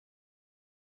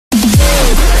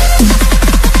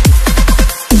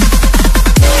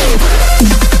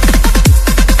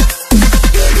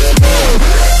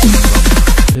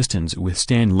Pistons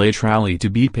withstand late rally to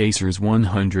beat Pacers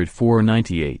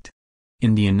 104-98.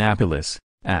 Indianapolis,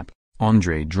 App.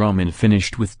 Andre Drummond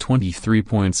finished with 23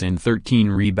 points and 13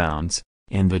 rebounds,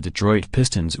 and the Detroit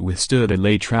Pistons withstood a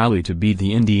late rally to beat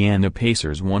the Indiana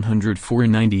Pacers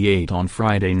 104-98 on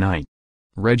Friday night.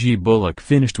 Reggie Bullock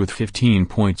finished with 15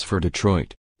 points for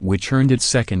Detroit, which earned its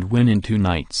second win in 2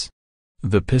 nights.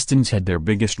 The Pistons had their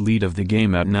biggest lead of the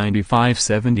game at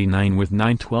 95-79 with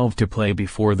 9:12 to play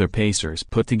before the Pacers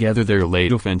put together their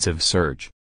late offensive surge.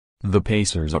 The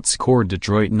Pacers outscored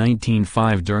Detroit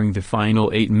 19-5 during the final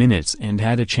 8 minutes and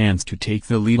had a chance to take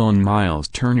the lead on Myles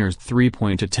Turner's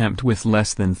three-point attempt with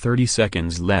less than 30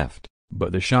 seconds left,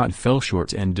 but the shot fell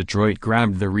short and Detroit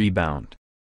grabbed the rebound.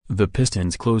 The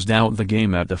Pistons closed out the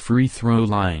game at the free throw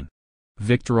line.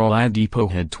 Victor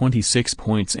Oladipo had 26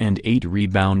 points and 8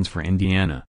 rebounds for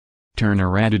Indiana.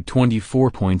 Turner added 24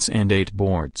 points and 8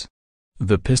 boards.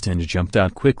 The Pistons jumped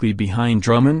out quickly behind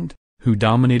Drummond, who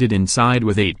dominated inside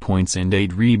with 8 points and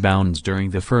 8 rebounds during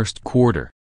the first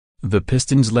quarter. The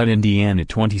Pistons led Indiana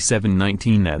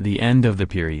 27-19 at the end of the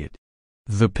period.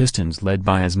 The Pistons led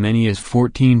by as many as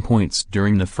 14 points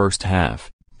during the first half,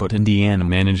 but Indiana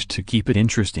managed to keep it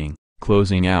interesting,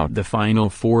 closing out the final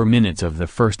 4 minutes of the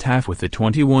first half with a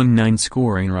 21-9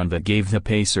 scoring run that gave the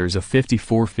Pacers a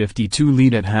 54-52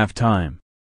 lead at halftime.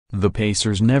 The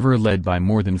Pacers never led by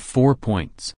more than 4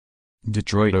 points.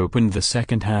 Detroit opened the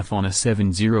second half on a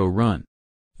 7-0 run.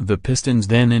 The Pistons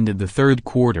then ended the third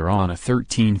quarter on a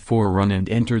 13-4 run and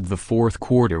entered the fourth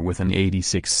quarter with an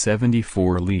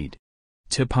 86-74 lead.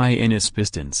 Tip INS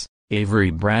Pistons, Avery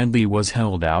Bradley was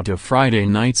held out of Friday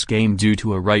night's game due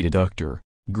to a right adductor,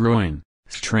 groin,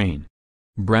 strain.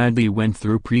 Bradley went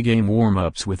through pregame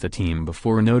warm-ups with the team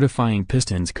before notifying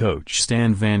Pistons coach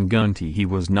Stan Van Gundy he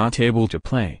was not able to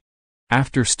play.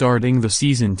 After starting the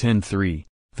season 10-3,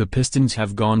 the Pistons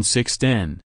have gone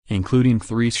 6-10, including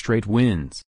 3 straight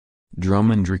wins.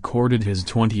 Drummond recorded his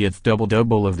 20th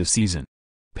double-double of the season.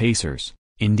 Pacers,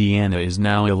 Indiana is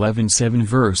now 11-7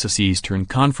 versus Eastern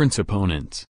Conference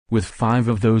opponents, with 5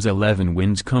 of those 11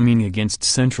 wins coming against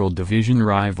Central Division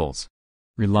rivals.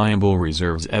 Reliable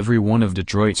reserves. Every one of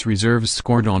Detroit's reserves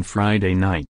scored on Friday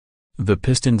night. The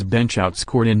Pistons bench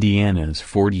outscored Indiana's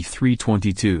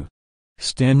 43-22.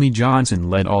 Stanley Johnson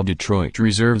led all Detroit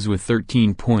reserves with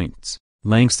 13 points,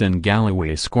 Langston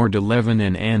Galloway scored 11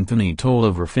 and Anthony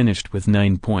Tolliver finished with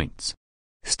 9 points.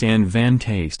 Stan Van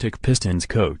Gundy Pistons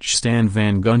coach Stan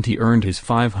Van Gundy earned his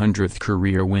 500th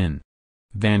career win.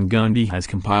 Van Gundy has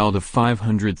compiled a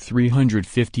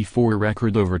 500-354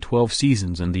 record over 12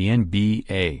 seasons in the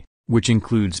NBA, which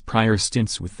includes prior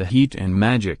stints with the Heat and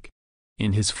Magic.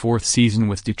 In his 4th season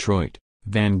with Detroit,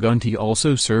 Van Gundy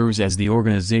also serves as the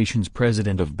organization's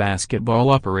president of basketball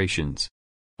operations.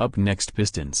 Up next,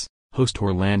 Pistons host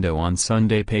Orlando on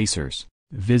Sunday. Pacers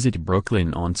visit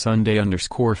Brooklyn on Sunday.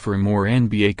 For more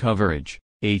NBA coverage,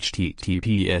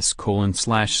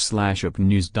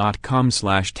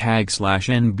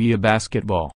 https://upnews.com/tag/NBA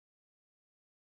basketball.